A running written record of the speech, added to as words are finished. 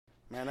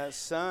Man, that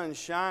sun's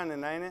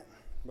shining, ain't it?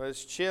 But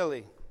it's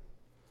chilly.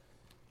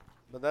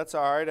 But that's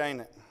all right,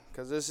 ain't it?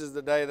 Because this is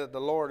the day that the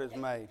Lord has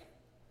made.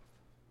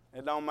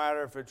 It don't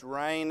matter if it's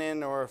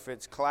raining or if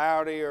it's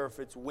cloudy or if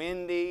it's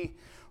windy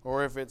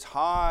or if it's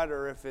hot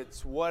or if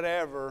it's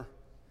whatever.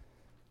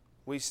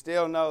 We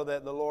still know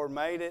that the Lord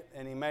made it,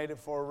 and He made it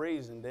for a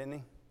reason, didn't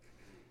He?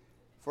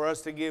 For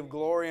us to give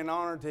glory and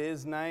honor to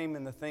His name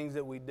in the things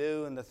that we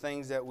do and the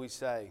things that we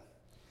say.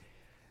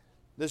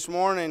 This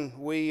morning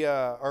we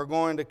are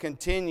going to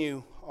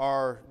continue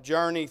our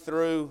journey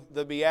through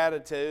the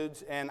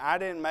Beatitudes, and I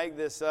didn't make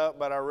this up,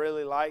 but I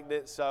really liked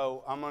it,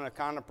 so I'm going to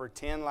kind of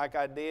pretend like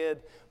I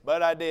did,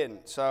 but I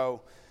didn't.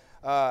 So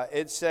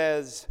it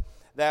says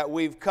that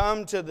we've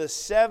come to the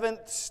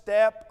 7th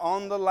step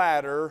on the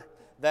ladder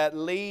that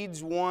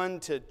leads one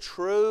to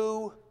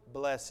true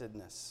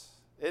blessedness.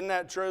 Isn't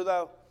that true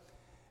though?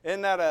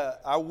 Isn't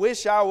that I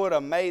wish I would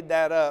have made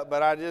that up,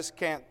 but I just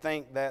can't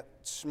think that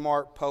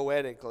smart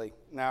poetically.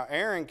 Now,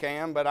 Erin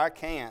can, but I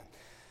can't.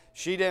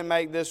 She didn't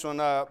make this one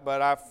up,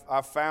 but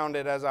I found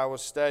it as I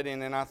was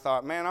studying, and I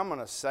thought, man, I'm going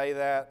to say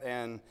that.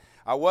 And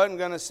I wasn't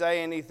going to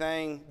say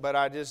anything, but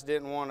I just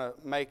didn't want to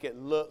make it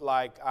look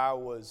like I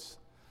was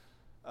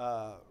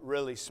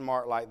really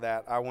smart like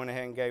that. I went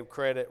ahead and gave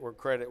credit where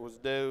credit was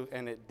due,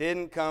 and it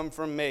didn't come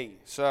from me.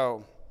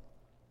 So,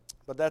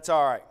 but that's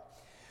all right.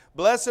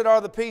 Blessed are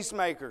the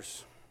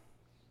peacemakers,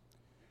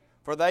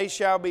 for they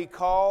shall be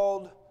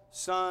called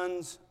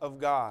sons of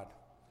God.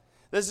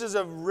 This is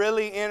a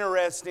really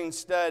interesting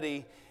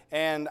study,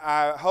 and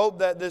I hope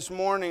that this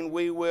morning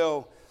we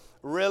will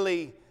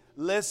really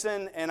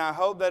listen, and I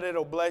hope that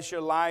it'll bless your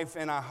life,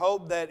 and I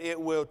hope that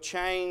it will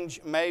change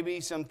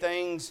maybe some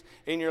things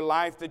in your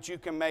life that you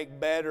can make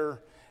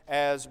better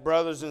as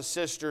brothers and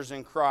sisters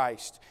in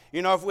Christ.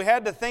 You know, if we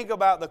had to think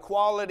about the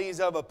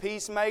qualities of a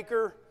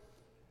peacemaker,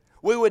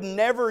 we would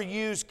never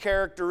use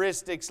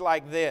characteristics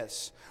like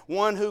this.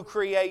 One who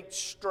creates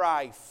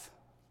strife.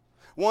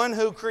 One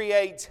who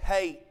creates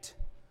hate.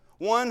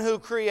 One who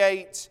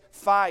creates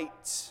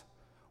fights.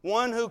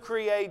 One who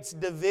creates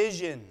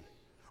division.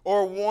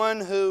 Or one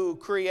who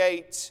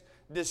creates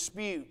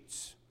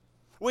disputes.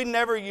 We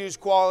never use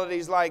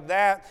qualities like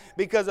that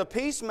because a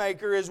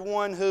peacemaker is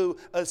one who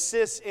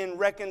assists in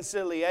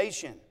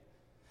reconciliation.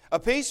 A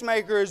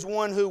peacemaker is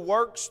one who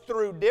works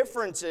through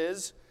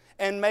differences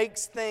and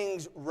makes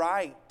things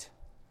right.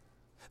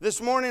 This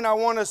morning I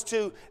want us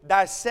to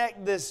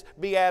dissect this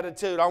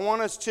beatitude. I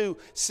want us to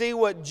see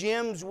what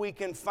gems we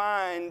can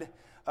find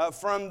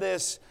from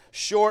this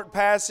short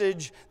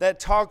passage that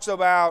talks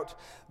about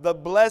the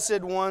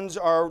blessed ones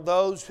are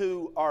those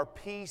who are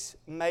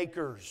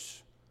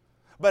peacemakers.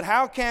 But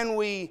how can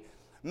we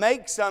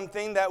make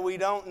something that we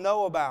don't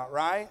know about,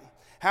 right?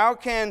 How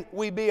can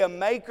we be a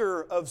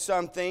maker of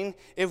something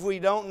if we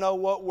don't know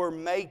what we're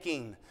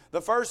making?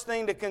 The first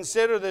thing to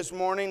consider this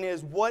morning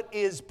is, what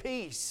is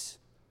peace?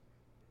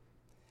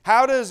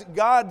 How does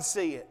God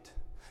see it?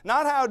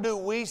 Not how do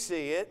we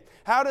see it.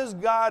 How does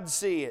God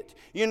see it?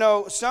 You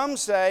know, some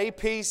say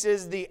peace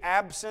is the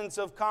absence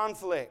of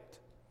conflict.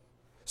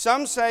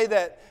 Some say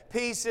that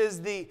peace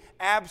is the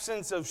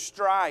absence of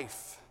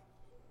strife.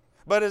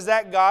 But is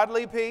that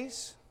godly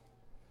peace?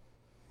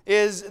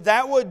 Is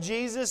that what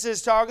Jesus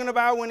is talking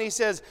about when He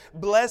says,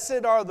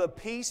 blessed are the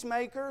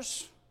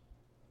peacemakers?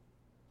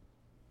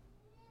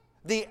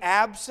 The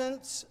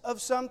absence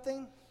of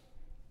something?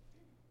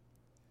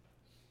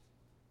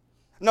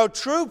 No,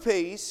 true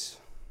peace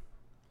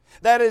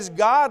that is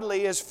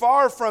godly is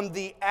far from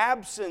the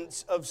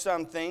absence of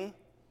something,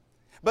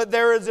 but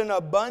there is an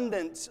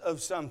abundance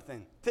of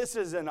something. This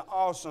is an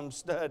awesome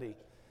study,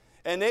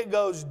 and it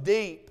goes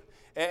deep.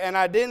 And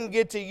I didn't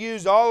get to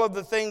use all of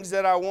the things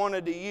that I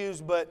wanted to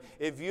use, but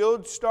if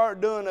you'll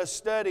start doing a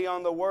study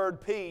on the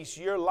word peace,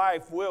 your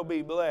life will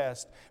be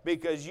blessed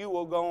because you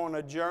will go on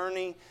a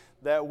journey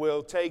that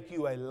will take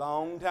you a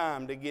long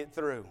time to get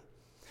through.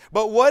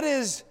 But what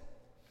is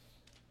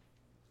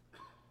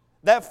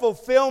that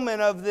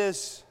fulfillment of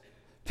this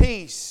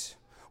peace?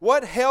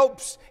 What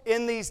helps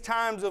in these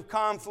times of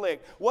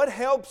conflict? What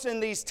helps in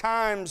these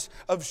times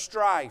of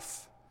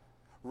strife?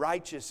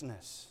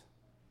 Righteousness.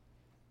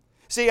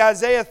 See,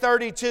 Isaiah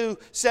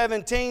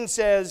 32:17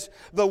 says,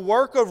 the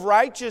work of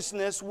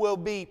righteousness will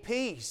be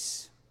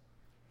peace.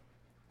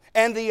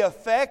 And the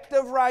effect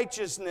of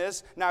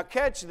righteousness, now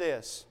catch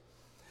this,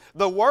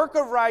 the work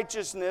of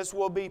righteousness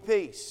will be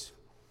peace.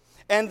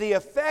 And the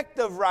effect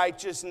of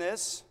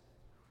righteousness,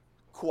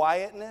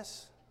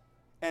 quietness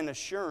and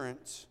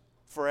assurance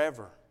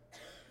forever.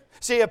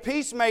 See, a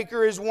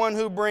peacemaker is one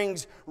who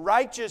brings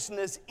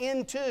righteousness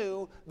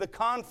into the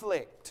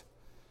conflict.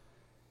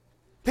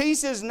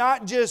 Peace is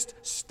not just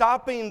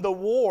stopping the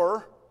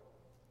war.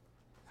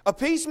 A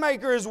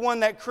peacemaker is one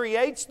that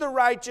creates the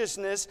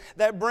righteousness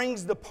that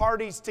brings the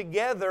parties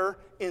together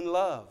in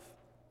love.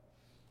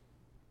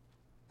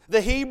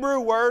 The Hebrew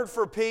word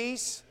for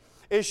peace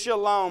is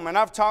shalom, and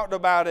I've talked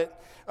about it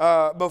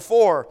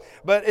before,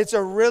 but it's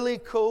a really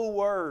cool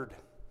word.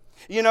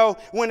 You know,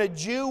 when a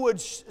Jew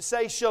would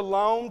say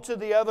shalom to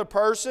the other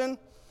person,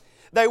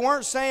 They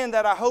weren't saying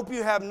that I hope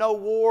you have no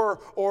war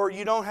or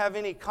you don't have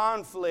any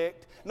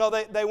conflict. No,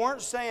 they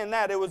weren't saying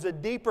that. It was a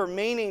deeper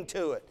meaning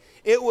to it.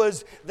 It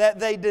was that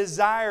they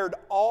desired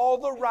all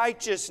the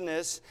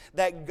righteousness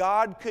that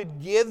God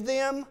could give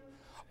them,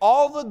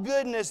 all the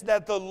goodness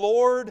that the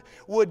Lord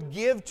would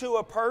give to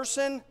a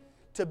person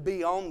to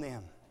be on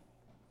them.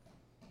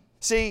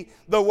 See,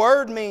 the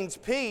word means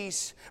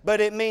peace, but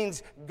it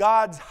means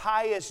God's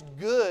highest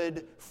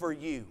good for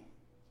you.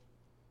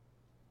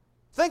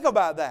 Think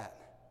about that.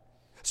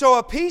 So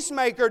a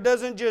peacemaker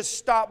doesn't just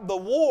stop the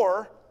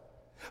war,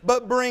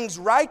 but brings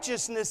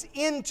righteousness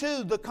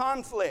into the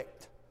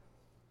conflict,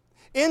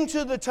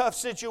 into the tough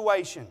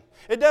situation.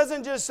 It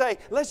doesn't just say,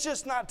 let's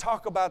just not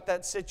talk about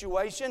that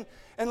situation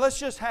and let's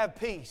just have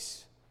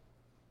peace.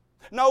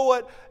 No,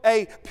 what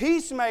a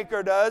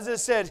peacemaker does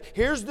is says,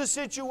 here's the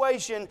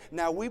situation,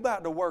 now we're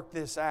about to work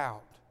this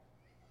out.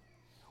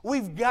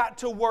 We've got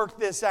to work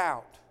this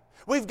out.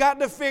 We've got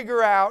to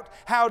figure out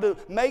how to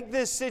make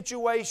this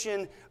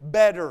situation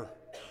better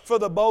for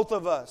the both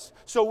of us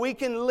so we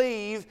can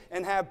leave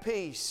and have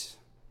peace.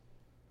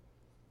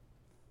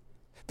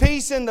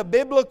 Peace in the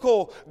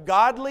biblical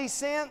godly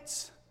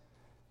sense,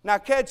 now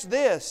catch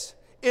this,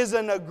 is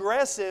an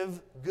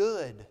aggressive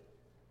good.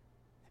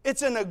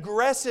 It's an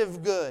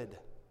aggressive good.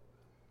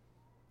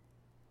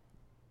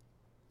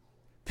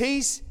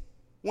 Peace,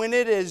 when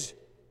it is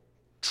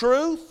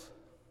truth,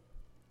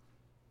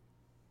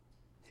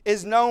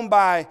 is known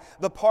by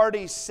the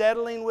parties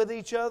settling with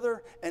each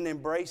other and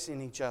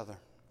embracing each other.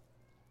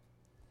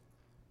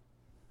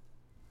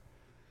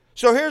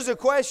 So here's a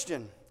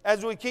question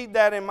as we keep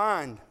that in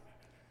mind.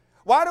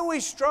 Why do we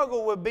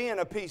struggle with being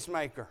a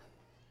peacemaker?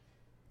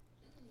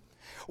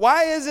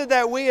 Why is it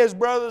that we as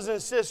brothers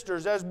and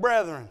sisters, as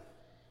brethren,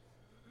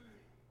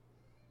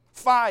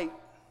 fight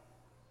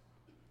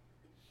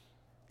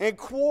and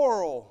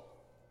quarrel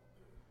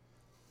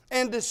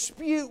and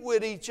dispute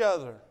with each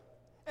other?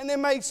 And it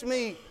makes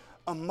me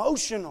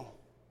emotional.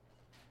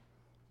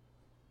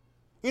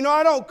 You know,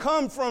 I don't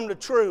come from the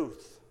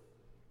truth.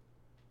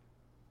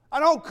 I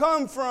don't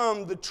come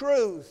from the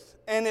truth,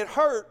 and it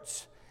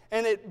hurts,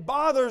 and it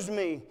bothers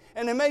me,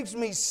 and it makes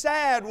me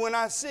sad when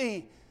I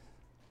see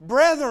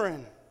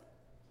brethren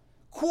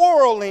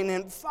quarreling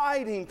and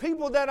fighting,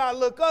 people that I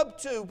look up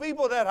to,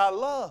 people that I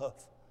love.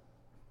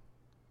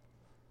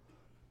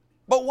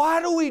 But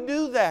why do we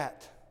do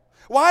that?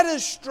 Why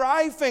does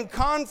strife and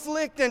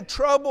conflict and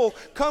trouble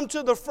come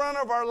to the front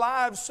of our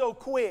lives so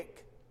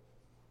quick?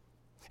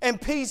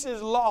 And peace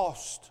is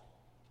lost.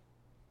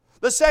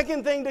 The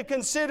second thing to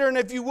consider, and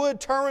if you would,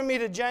 turn with me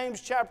to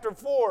James chapter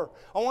 4.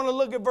 I want to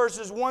look at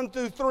verses 1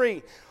 through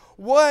 3.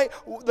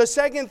 The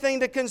second thing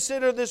to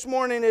consider this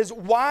morning is,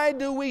 why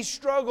do we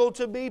struggle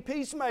to be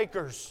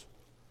peacemakers?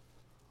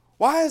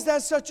 Why is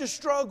that such a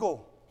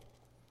struggle?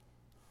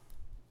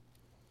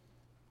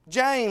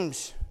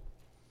 James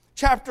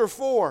chapter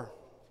 4,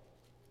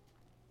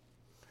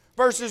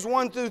 verses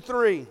 1 through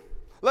 3.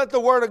 Let the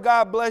Word of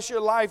God bless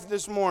your life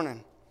this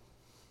morning.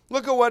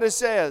 Look at what it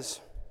says.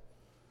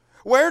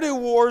 Where do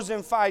wars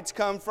and fights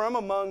come from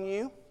among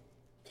you?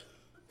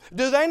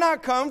 Do they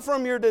not come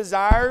from your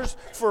desires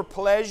for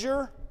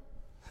pleasure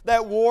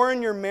that war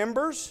in your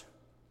members?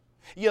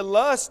 You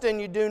lust and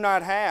you do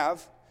not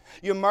have.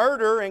 You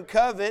murder and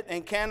covet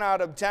and cannot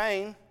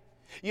obtain.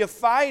 You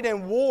fight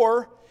and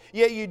war,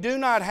 yet you do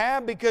not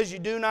have because you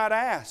do not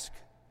ask.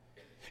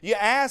 You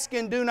ask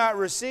and do not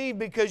receive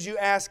because you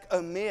ask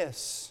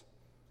amiss,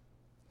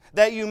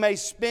 that you may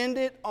spend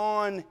it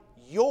on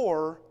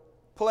your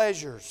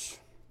pleasures.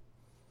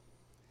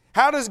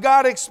 How does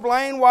God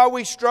explain why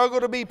we struggle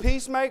to be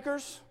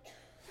peacemakers?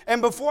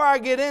 And before I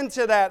get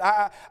into that,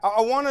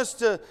 I want us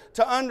to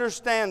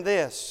understand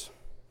this.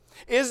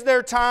 Is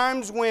there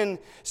times when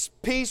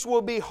peace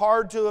will be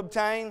hard to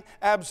obtain?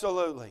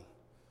 Absolutely.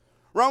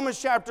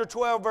 Romans chapter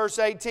 12 verse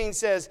 18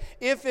 says,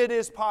 if it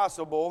is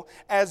possible,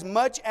 as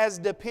much as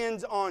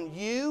depends on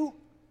you,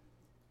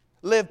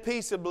 live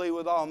peaceably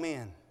with all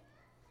men.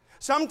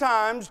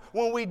 Sometimes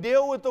when we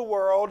deal with the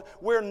world,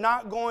 we're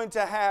not going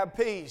to have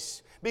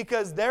peace,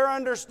 because their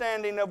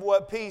understanding of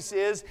what peace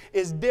is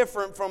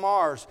different from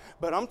ours.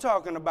 But I'm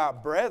talking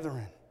about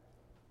brethren.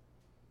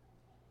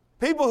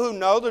 People who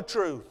know the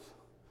truth.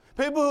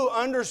 People who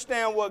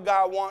understand what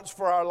God wants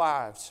for our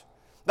lives.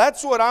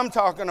 That's what I'm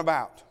talking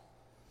about.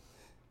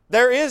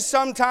 There is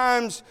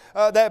sometimes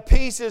that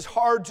peace is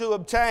hard to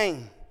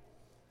obtain.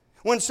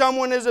 When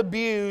someone is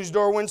abused,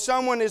 or when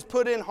someone is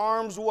put in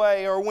harm's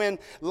way, or when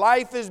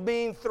life is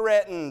being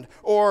threatened,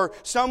 or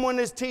someone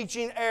is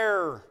teaching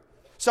error.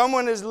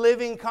 Someone is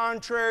living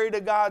contrary to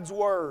God's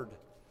Word.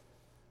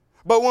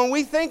 But when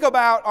we think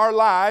about our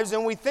lives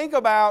and we think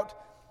about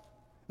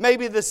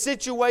maybe the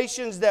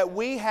situations that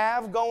we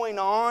have going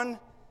on,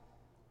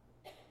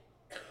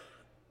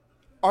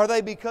 are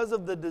they because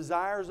of the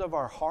desires of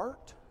our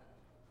heart?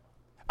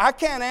 I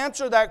can't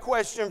answer that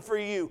question for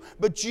you,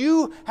 but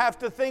you have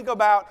to think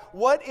about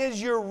what is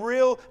your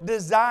real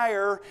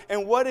desire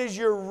and what is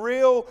your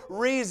real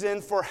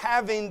reason for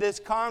having this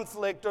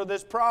conflict or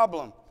this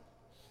problem.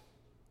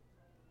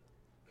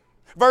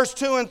 Verse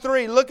 2 and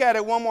 3, look at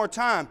it one more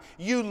time.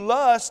 You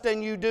lust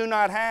and you do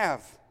not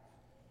have.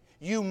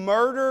 You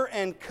murder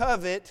and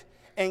covet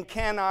and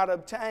cannot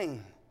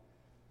obtain.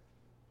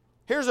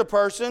 Here's a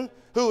person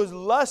who is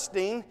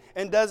lusting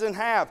and doesn't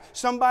have.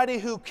 Somebody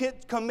who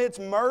commits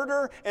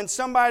murder and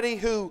somebody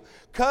who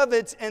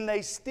covets and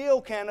they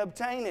still can't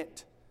obtain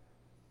it.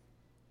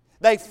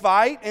 They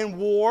fight in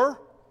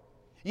war,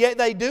 yet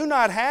they do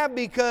not have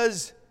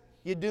because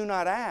you do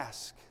not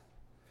ask.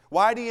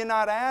 Why do you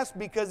not ask?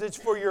 Because it's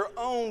for your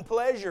own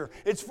pleasure.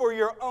 It's for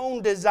your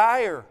own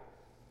desire.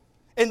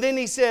 And then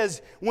he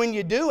says, when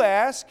you do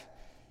ask,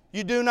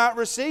 you do not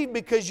receive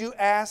because you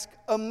ask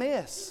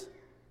amiss.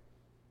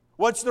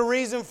 What's the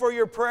reason for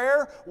your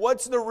prayer?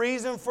 What's the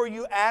reason for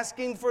you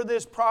asking for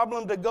this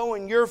problem to go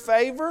in your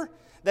favor?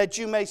 That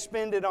you may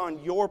spend it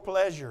on your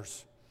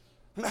pleasures.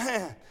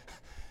 Man,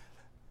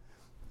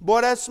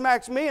 boy, that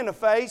smacks me in the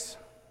face.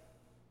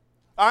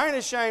 I ain't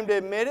ashamed to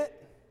admit it.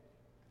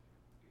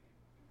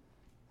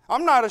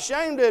 I'm not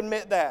ashamed to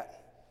admit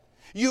that.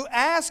 You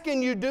ask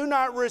and you do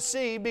not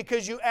receive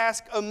because you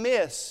ask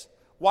amiss.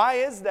 Why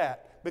is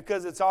that?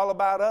 Because it's all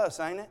about us,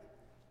 ain't it?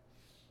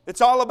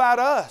 It's all about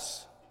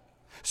us.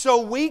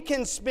 So we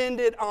can spend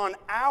it on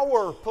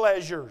our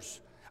pleasures.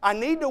 I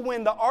need to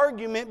win the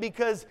argument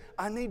because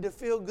I need to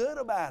feel good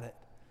about it.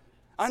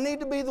 I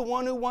need to be the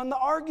one who won the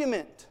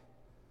argument.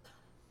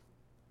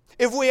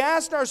 If we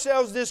asked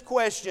ourselves this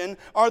question,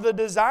 are the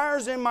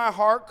desires in my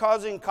heart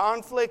causing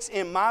conflicts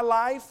in my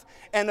life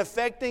and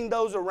affecting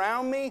those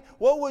around me?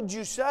 What would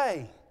you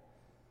say?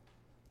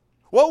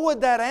 What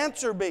would that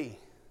answer be?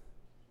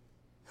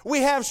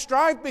 We have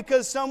strife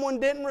because someone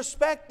didn't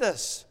respect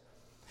us.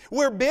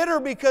 We're bitter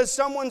because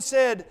someone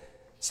said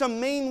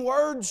some mean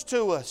words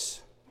to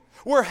us.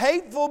 We're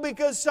hateful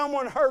because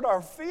someone hurt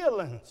our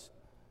feelings.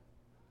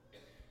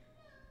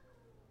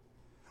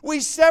 We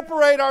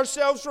separate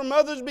ourselves from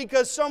others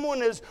because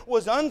someone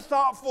was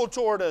unthoughtful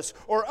toward us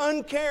or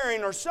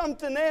uncaring or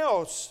something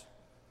else.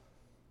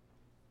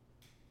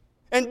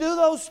 And do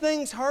those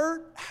things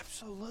hurt?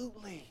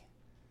 Absolutely.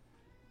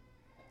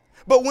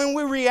 But when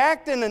we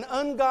react in an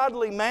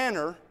ungodly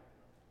manner,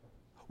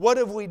 what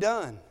have we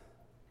done?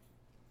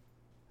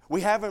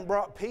 We haven't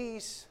brought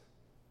peace.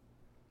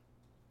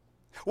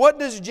 What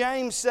does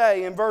James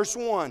say in verse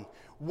 1?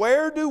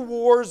 Where do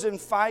wars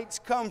and fights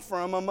come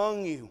from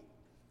among you?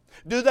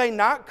 Do they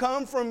not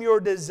come from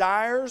your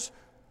desires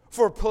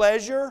for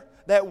pleasure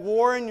that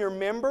war in your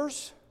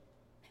members?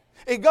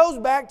 It goes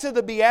back to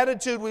the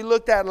beatitude we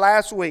looked at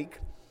last week,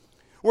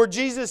 where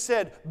Jesus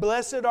said,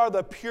 "Blessed are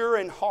the pure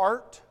in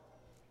heart."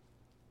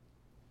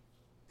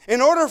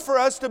 In order for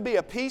us to be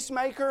a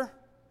peacemaker,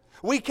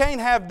 we can't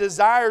have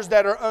desires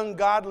that are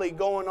ungodly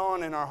going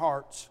on in our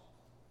hearts.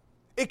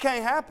 It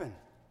can't happen.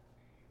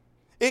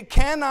 It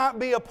cannot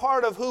be a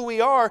part of who we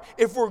are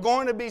if we're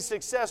going to be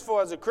successful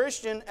as a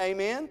Christian.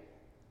 Amen?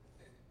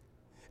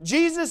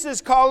 Jesus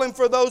is calling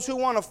for those who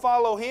want to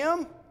follow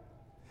Him.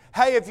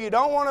 Hey, if you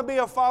don't want to be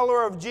a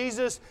follower of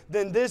Jesus,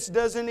 then this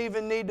doesn't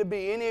even need to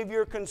be any of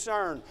your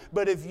concern.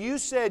 But if you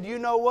said, you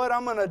know what,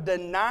 I'm going to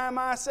deny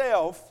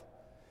myself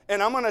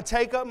and I'm going to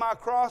take up my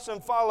cross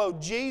and follow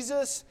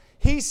Jesus,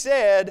 He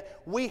said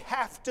we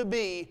have to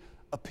be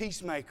a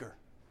peacemaker.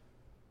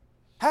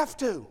 Have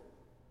to.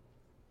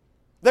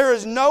 There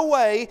is no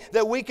way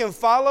that we can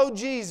follow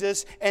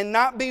Jesus and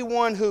not be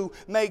one who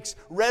makes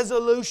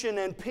resolution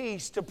and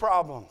peace to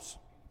problems.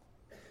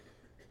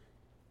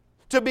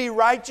 To be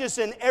righteous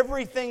in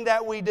everything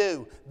that we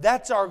do.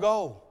 That's our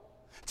goal.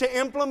 To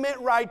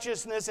implement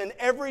righteousness in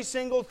every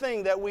single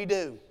thing that we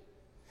do.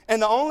 And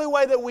the only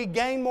way that we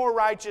gain more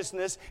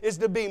righteousness is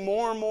to be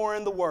more and more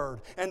in the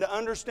Word and to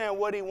understand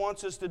what He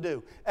wants us to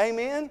do.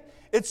 Amen?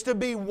 It's to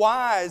be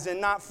wise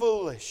and not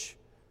foolish.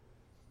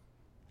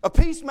 A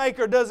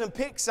peacemaker doesn't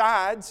pick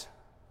sides.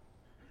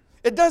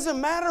 It doesn't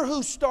matter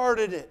who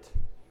started it.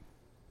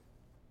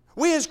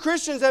 We as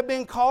Christians have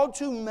been called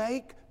to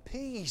make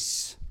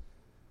peace.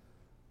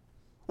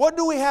 What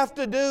do we have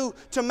to do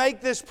to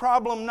make this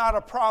problem not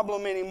a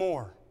problem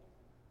anymore?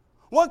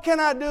 What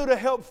can I do to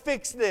help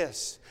fix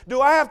this?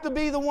 Do I have to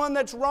be the one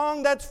that's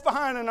wrong? That's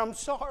fine, and I'm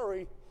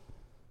sorry.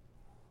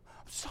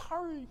 I'm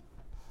sorry.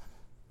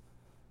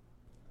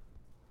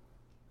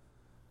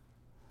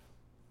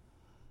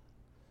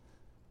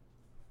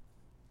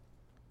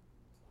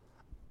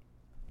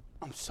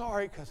 I'm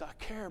sorry because I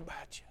care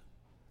about you.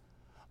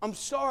 I'm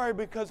sorry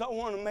because I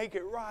want to make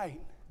it right.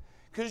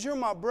 Because you're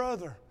my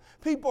brother.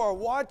 People are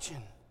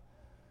watching.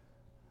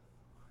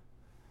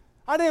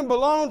 I didn't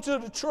belong to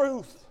the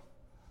truth.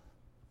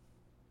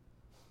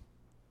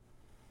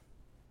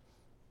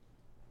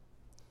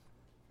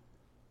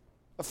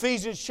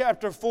 Ephesians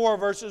chapter 4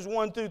 verses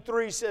 1 through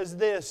 3 says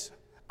this,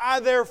 I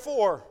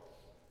therefore,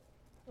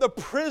 the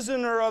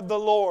prisoner of the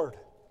Lord,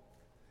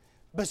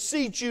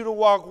 beseech you to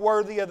walk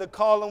worthy of the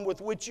calling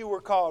with which you were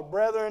called.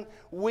 Brethren,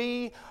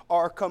 we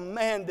are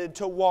commanded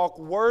to walk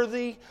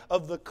worthy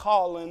of the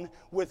calling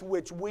with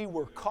which we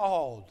were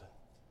called.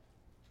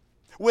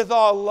 with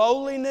all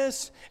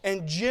lowliness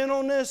and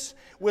gentleness,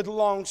 with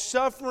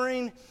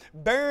long-suffering,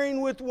 bearing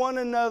with one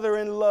another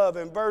in love.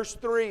 And verse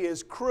 3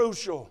 is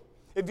crucial.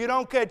 If you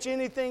don't catch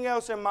anything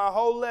else in my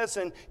whole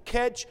lesson,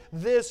 catch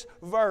this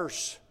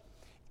verse.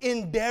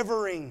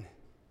 Endeavoring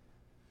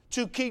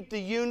to keep the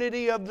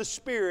unity of the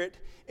Spirit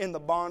in the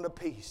bond of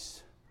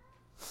peace.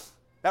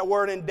 That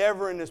word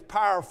endeavoring is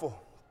powerful.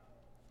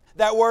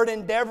 That word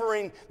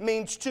endeavoring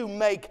means to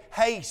make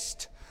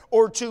haste,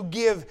 or to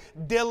give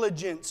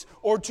diligence,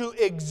 or to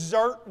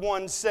exert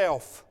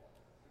oneself.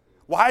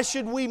 Why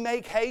should we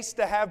make haste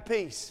to have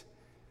peace?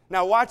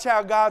 Now watch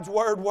how God's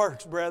Word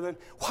works, brethren.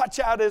 Watch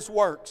how this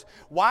works.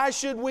 Why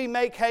should we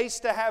make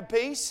haste to have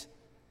peace?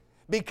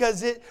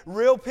 Because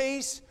real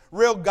peace,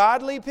 real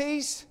godly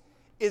peace,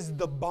 is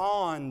the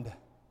bond.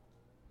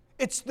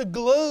 It's the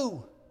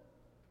glue.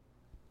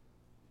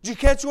 Did you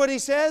catch what he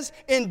says?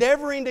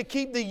 Endeavoring to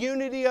keep the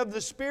unity of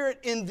the Spirit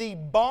in the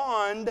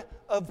bond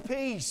of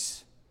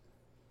peace.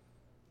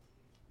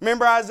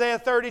 Remember Isaiah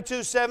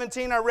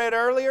 32:17 I read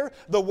earlier?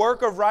 The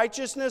work of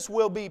righteousness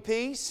will be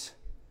peace.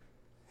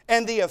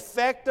 And the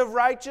effect of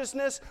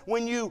righteousness,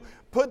 when you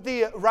put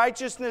the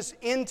righteousness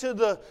into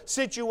the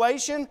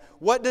situation,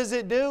 what does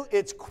it do?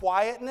 It's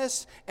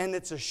quietness and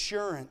it's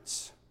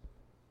assurance.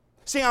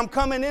 See, I'm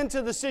coming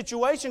into the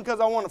situation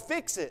because I want to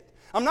fix it.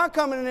 I'm not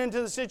coming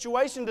into the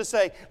situation to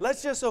say,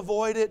 let's just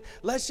avoid it,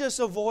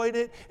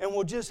 and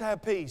we'll just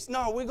have peace.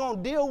 No, we're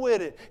going to deal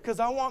with it because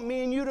I want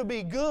me and you to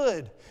be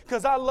good,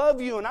 because I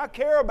love you and I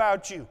care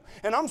about you.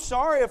 And I'm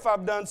sorry if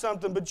I've done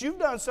something, but you've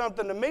done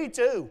something to me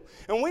too.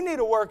 And we need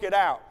to work it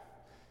out.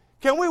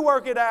 Can we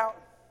work it out?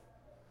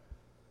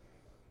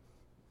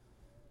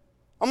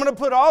 I'm going to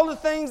put all the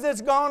things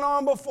that's gone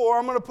on before.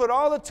 I'm going to put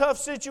all the tough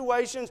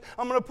situations.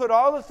 I'm going to put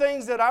all the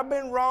things that I've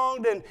been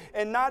wronged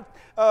and not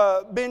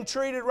been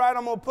treated right.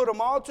 I'm going to put them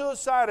all to the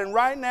side. And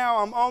right now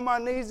I'm on my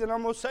knees and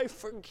I'm going to say,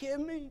 forgive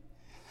me.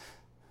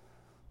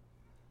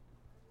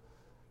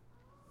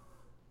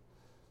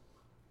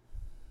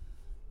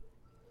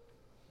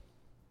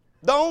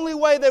 The only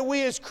way that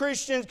we as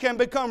Christians can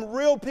become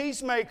real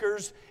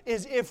peacemakers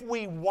is if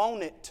we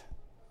want it.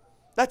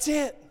 That's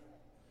it.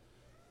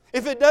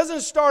 If it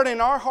doesn't start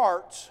in our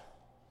hearts,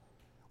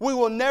 we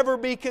will never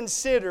be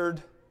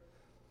considered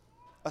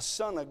a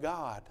son of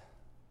God.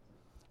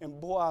 And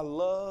boy, I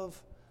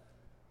love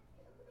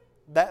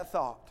that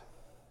thought.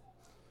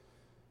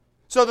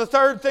 So the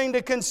third thing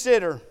to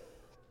consider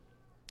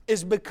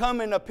is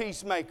becoming a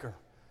peacemaker.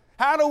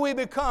 How do we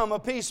become a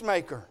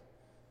peacemaker?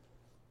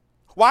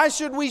 Why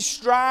should we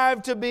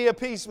strive to be a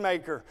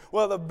peacemaker?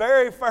 Well, the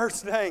very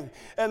first thing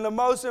and the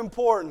most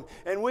important,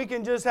 and we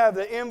can just have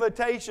the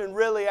invitation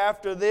really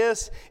after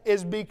this,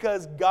 is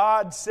because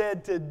God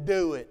said to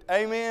do it.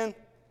 Amen?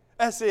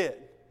 That's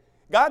it.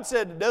 God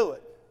said to do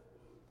it.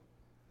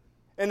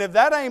 And if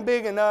that ain't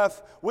big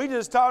enough, we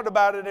just talked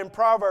about it in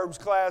Proverbs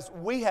class,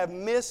 we have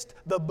missed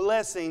the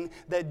blessing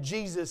that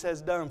Jesus has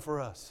done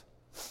for us.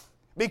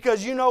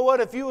 Because you know what?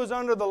 If you was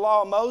under the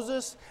law of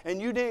Moses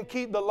and you didn't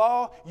keep the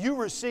law, you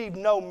received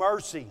no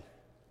mercy.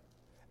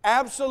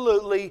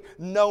 Absolutely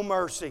no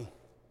mercy.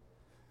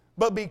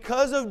 But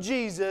because of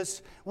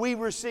Jesus, we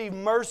receive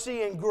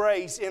mercy and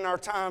grace in our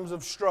times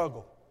of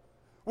struggle.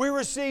 We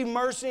receive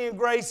mercy and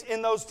grace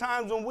in those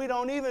times when we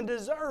don't even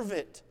deserve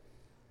it.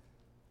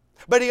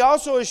 But He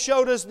also has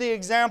showed us the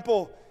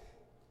example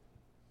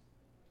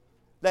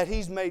that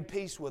He's made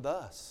peace with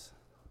us.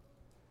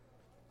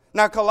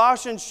 Now,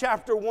 Colossians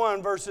chapter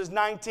 1, verses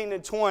 19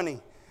 and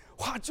 20.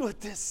 Watch what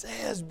this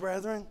says,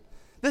 brethren.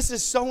 This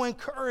is so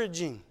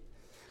encouraging.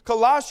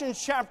 Colossians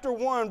chapter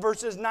 1,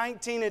 verses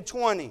 19 and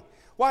 20.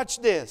 Watch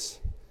this.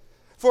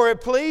 For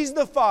it pleased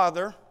the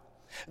Father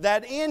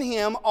that in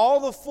Him all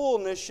the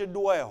fullness should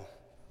dwell,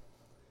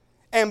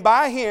 and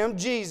by Him,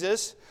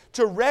 Jesus,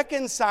 to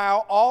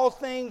reconcile all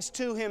things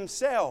to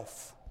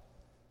Himself.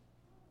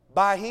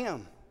 By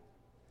Him.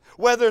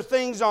 Whether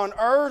things on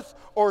earth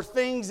or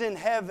things in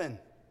heaven.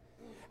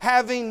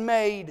 Having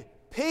made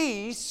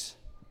peace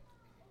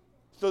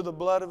through the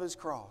blood of His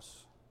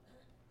cross.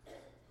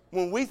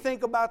 When we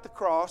think about the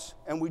cross,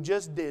 and we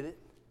just did it,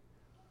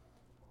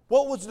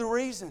 what was the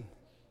reason?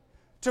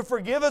 To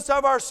forgive us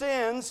of our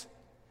sins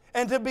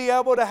and to be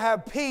able to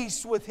have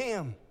peace with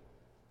Him.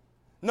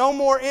 No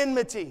more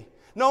enmity,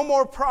 no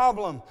more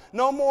problem,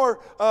 no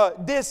more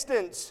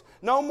distance,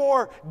 no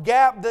more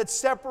gap that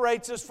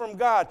separates us from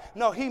God.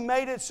 No, He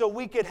made it so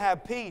we could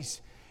have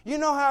peace. You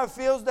know how it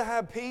feels to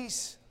have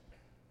peace?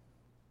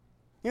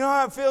 You know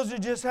how it feels to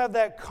just have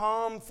that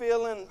calm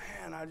feeling?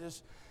 Man,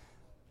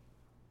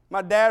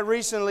 my dad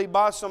recently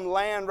bought some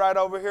land right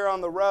over here on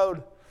the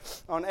road,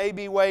 on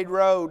A.B. Wade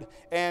Road,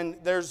 and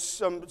there's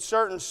some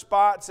certain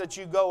spots that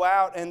you go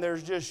out and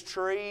there's just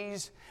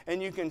trees,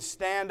 and you can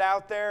stand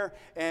out there,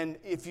 and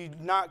if you're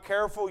not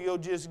careful, you'll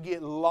just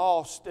get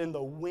lost in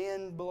the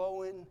wind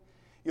blowing.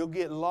 You'll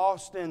get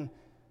lost in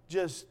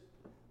just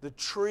the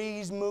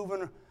trees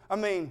moving. I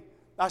mean,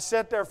 I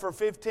sat there for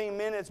 15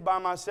 minutes by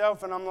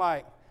myself, and I'm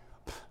like,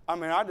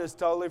 I just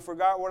totally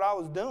forgot what I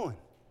was doing.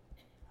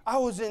 I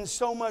was in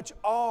so much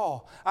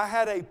awe. I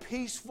had a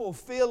peaceful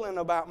feeling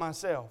about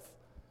myself.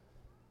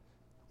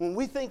 When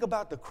we think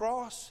about the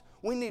cross,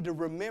 we need to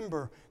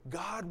remember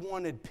God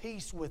wanted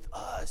peace with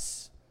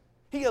us.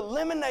 He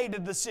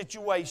eliminated the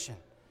situation.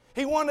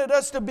 He wanted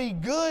us to be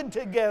good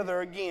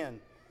together again.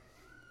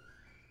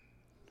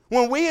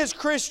 When we as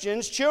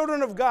Christians,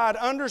 children of God,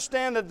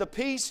 understand that the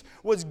peace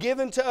was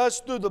given to us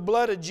through the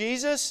blood of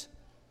Jesus,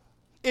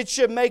 it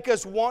should make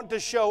us want to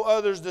show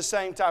others the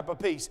same type of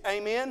peace.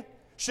 Amen?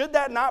 Should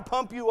that not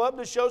pump you up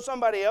to show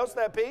somebody else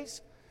that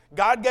peace?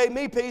 God gave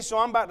me peace, so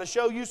I'm about to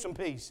show you some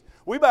peace.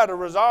 We about to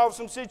resolve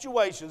some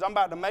situations. I'm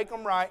about to make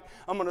them right.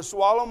 I'm going to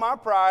swallow my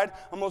pride.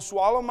 I'm going to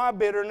swallow my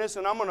bitterness,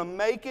 and I'm going to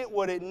make it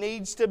what it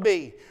needs to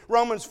be.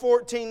 Romans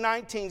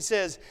 14:19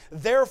 says,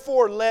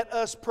 "Therefore let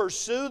us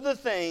pursue the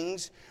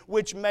things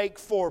which make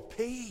for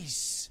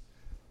peace,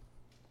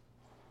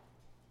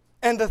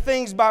 and the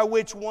things by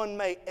which one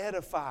may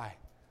edify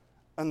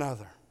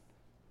another."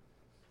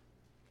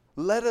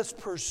 Let us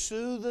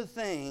pursue the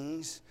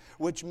things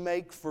which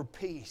make for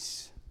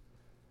peace.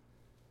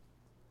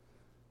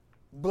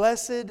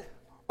 Blessed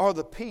are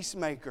the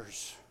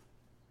peacemakers.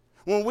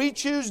 When we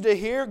choose to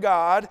hear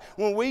God,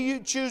 when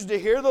we choose to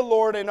hear the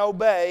Lord and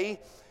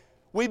obey,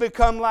 we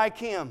become like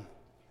Him.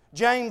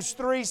 James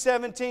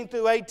 3:17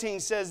 through 18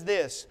 says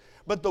this,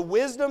 "But the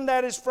wisdom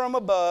that is from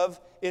above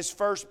is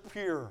first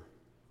pure,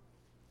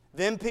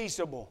 then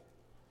peaceable,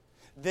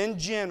 then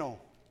gentle,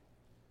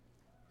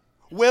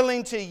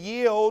 willing to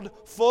yield,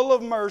 full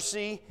of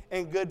mercy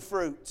and good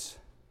fruits,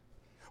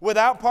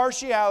 without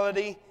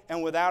partiality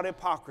and without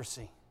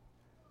hypocrisy.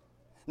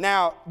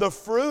 Now, the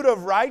fruit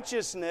of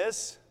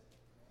righteousness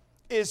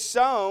is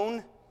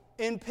sown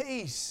in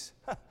peace."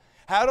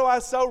 How do I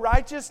sow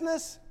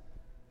righteousness?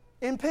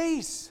 In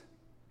peace.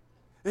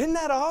 Isn't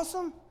that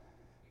awesome?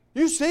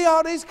 You see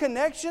all these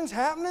connections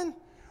happening?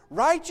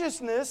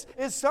 Righteousness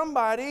is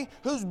somebody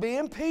who's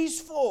being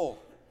peaceful.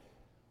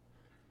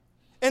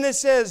 And it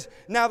says,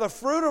 "Now the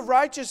fruit of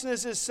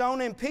righteousness is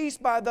sown in peace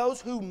by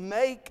those who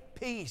make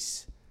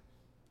peace."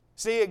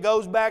 See, it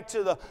goes back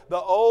to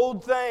the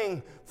old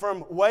thing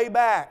from way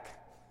back.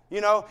 You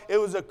know, it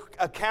was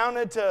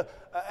accounted to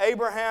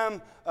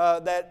Abraham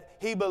that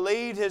he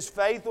believed. His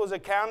faith was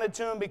accounted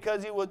to him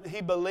because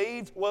he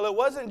believed. Well, it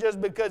wasn't just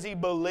because he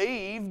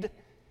believed.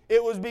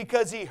 It was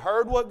because he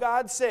heard what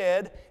God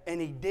said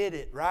and he did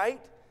it,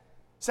 right?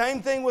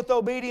 Same thing with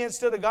obedience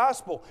to the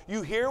gospel.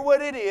 You hear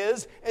what it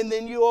is and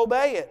then you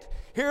obey it.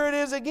 Here it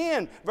is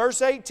again,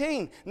 verse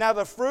 18. "Now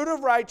the fruit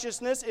of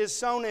righteousness is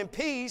sown in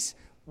peace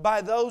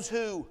by those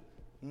who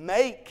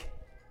make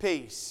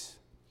peace."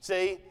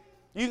 See,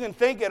 you can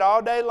think it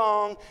all day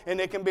long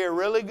and it can be a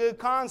really good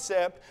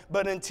concept,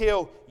 but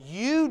until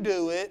you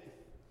do it,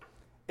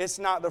 it's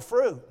not the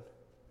fruit.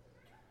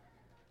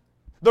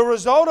 The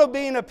result of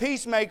being a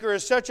peacemaker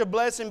is such a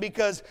blessing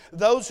because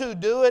those who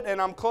do it,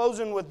 and I'm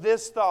closing with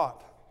this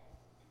thought,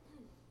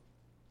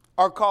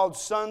 are called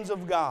sons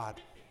of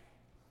God.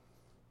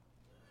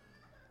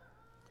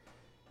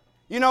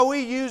 You know, we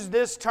use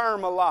this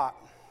term a lot.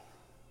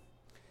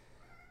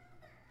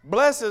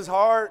 Bless his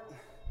heart,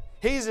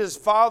 he's his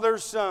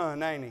father's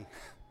son, ain't he?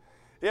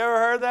 You ever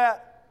heard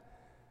that?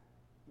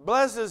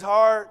 Bless his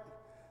heart,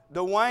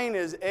 Dwayne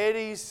is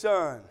Eddie's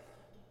son.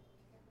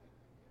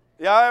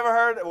 Y'all ever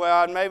heard it?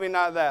 Well, maybe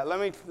not that. Let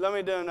me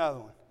do another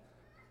one.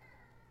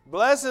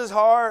 Bless his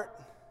heart,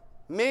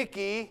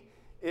 Mickey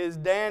is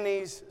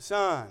Danny's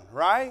son,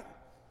 right?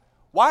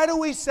 Why do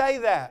we say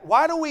that?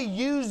 Why do we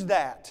use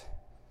that?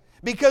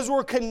 Because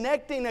we're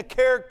connecting a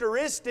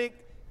characteristic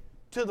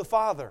to the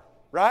Father,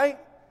 right?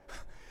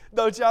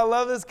 Don't y'all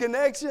love this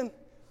connection?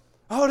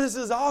 Oh, this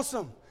is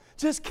awesome.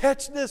 Just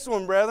catch this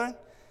one, brethren.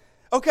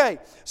 Okay,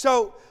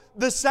 so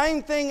the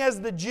same thing as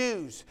the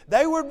Jews.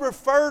 They would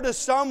refer to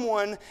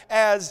someone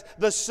as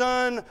the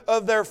son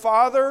of their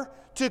father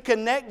to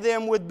connect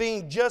them with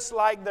being just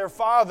like their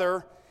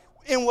father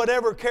in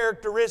whatever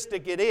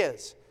characteristic it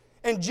is.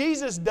 And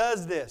Jesus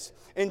does this.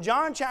 In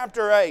John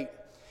chapter 8,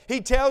 He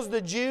tells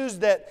the Jews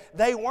that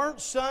they weren't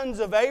sons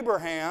of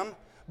Abraham,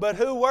 but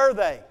who were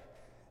they?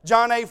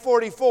 John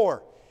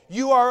 8:44.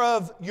 "You are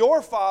of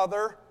your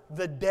father,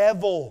 the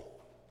devil.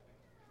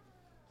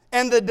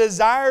 And the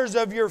desires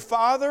of your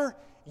father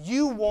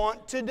you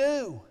want to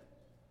do."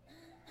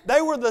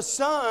 They were the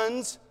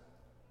sons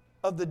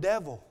of the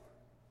devil.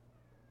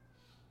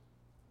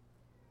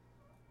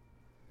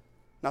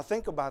 Now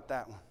think about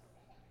that one.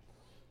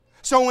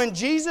 So when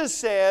Jesus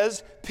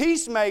says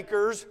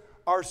peacemakers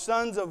are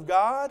sons of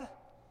God,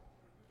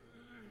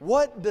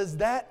 what does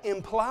that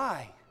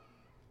imply?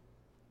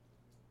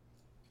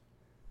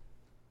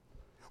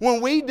 When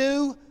we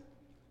do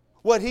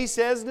what He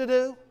says to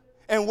do,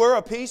 and we're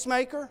a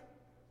peacemaker,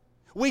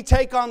 we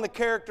take on the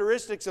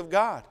characteristics of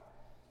God.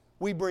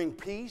 We bring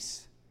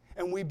peace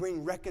and we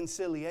bring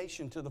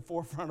reconciliation to the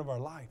forefront of our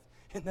life.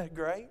 Isn't that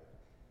great?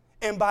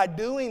 And by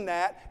doing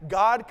that,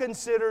 God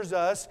considers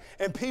us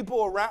and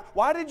people around.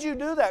 Why did you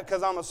do that?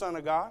 Because I'm a son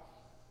of God.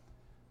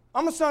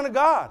 I'm a son of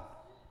God.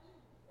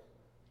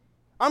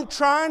 I'm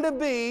trying to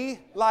be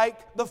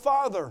like the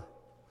Father,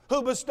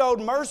 who bestowed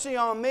mercy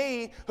on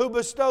me, who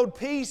bestowed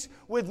peace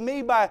with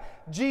me by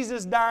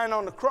Jesus dying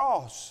on the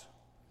cross.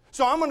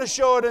 So I'm going to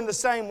show it in the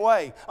same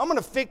way. I'm going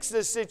to fix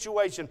this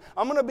situation.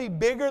 I'm going to be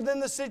bigger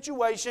than the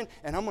situation,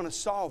 and I'm going to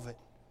solve it,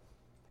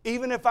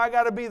 even if I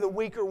got to be the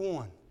weaker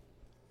one.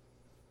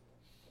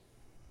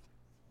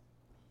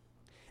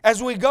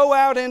 As we go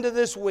out into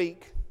this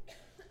week,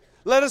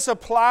 let us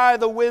apply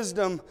the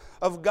wisdom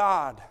of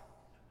God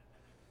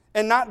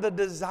and not the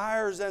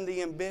desires and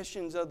the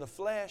ambitions of the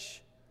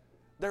flesh.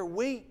 They're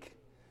weak.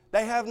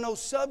 They have no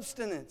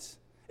substance.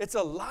 It's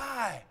a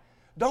lie.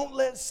 Don't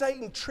let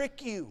Satan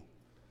trick you.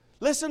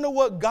 Listen to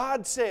what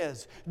God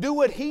says. Do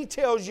what He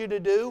tells you to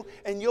do,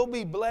 and you'll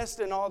be blessed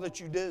in all that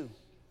you do.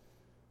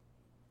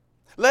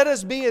 Let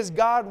us be as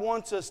God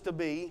wants us to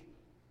be,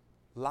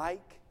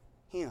 like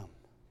Him.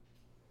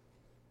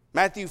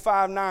 Matthew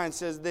 5:9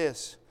 says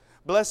this,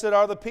 "Blessed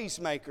are the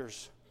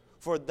peacemakers,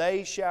 for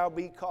they shall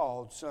be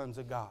called sons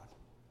of God."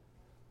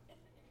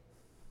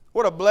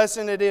 What a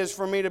blessing it is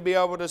for me to be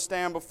able to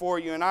stand before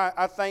you, and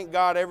I thank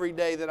God every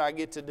day that I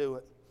get to do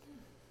it.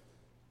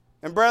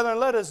 And brethren,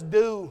 let us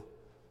do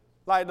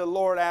like the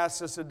Lord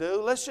asks us to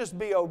do. Let's just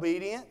be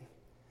obedient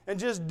and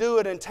just do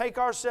it and take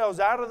ourselves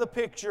out of the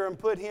picture and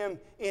put Him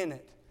in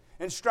it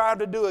and strive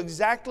to do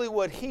exactly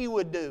what He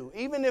would do,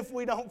 even if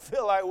we don't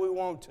feel like we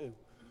want to.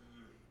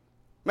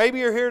 Maybe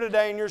you're here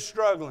today and you're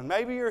struggling.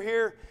 Maybe you're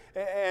here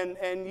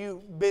and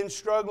you've been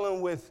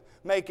struggling with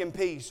making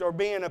peace or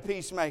being a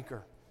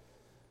peacemaker.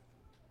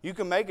 You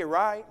can make it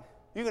right.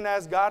 You can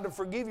ask God to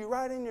forgive you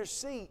right in your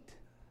seat.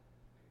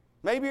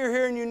 Maybe you're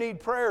here and you need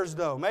prayers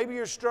though. Maybe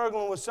you're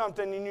struggling with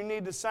something and you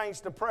need the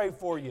saints to pray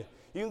for you.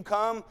 You can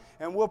come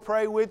and we'll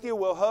pray with you.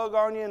 We'll hug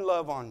on you and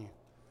love on you.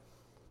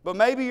 But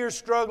maybe you're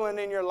struggling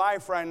in your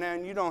life right now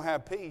and you don't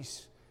have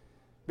peace.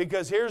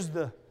 Because here's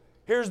the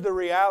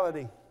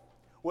reality.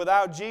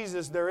 Without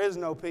Jesus, there is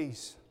no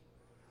peace.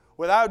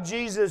 Without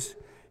Jesus,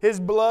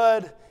 His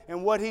blood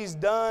and what He's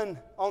done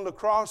on the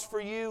cross for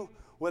you,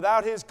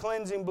 without His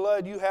cleansing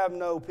blood, you have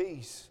no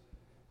peace.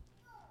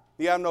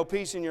 You have no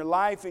peace in your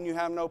life and you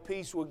have no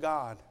peace with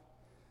God.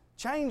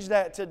 Change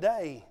that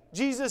today.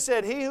 Jesus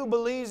said, "He who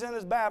believes and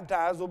is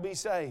baptized will be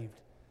saved."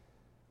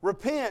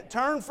 Repent,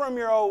 turn from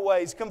your old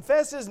ways,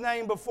 confess His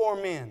name before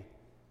men.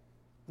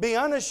 Be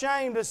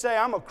unashamed to say,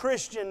 "I'm a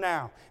Christian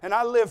now and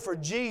I live for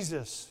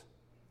Jesus."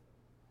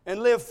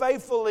 And live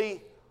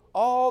faithfully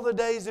all the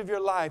days of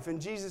your life.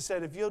 And Jesus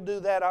said, if you'll do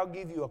that, I'll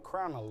give you a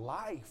crown of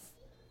life.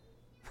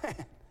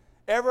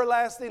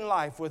 Everlasting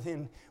life with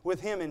Him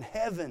in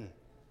heaven.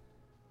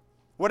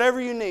 Whatever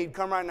you need,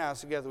 come right now.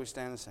 Together we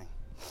stand and sing.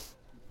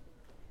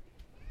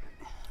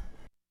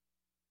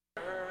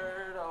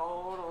 Heard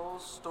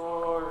old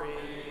story,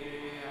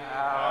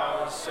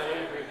 how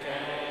Savior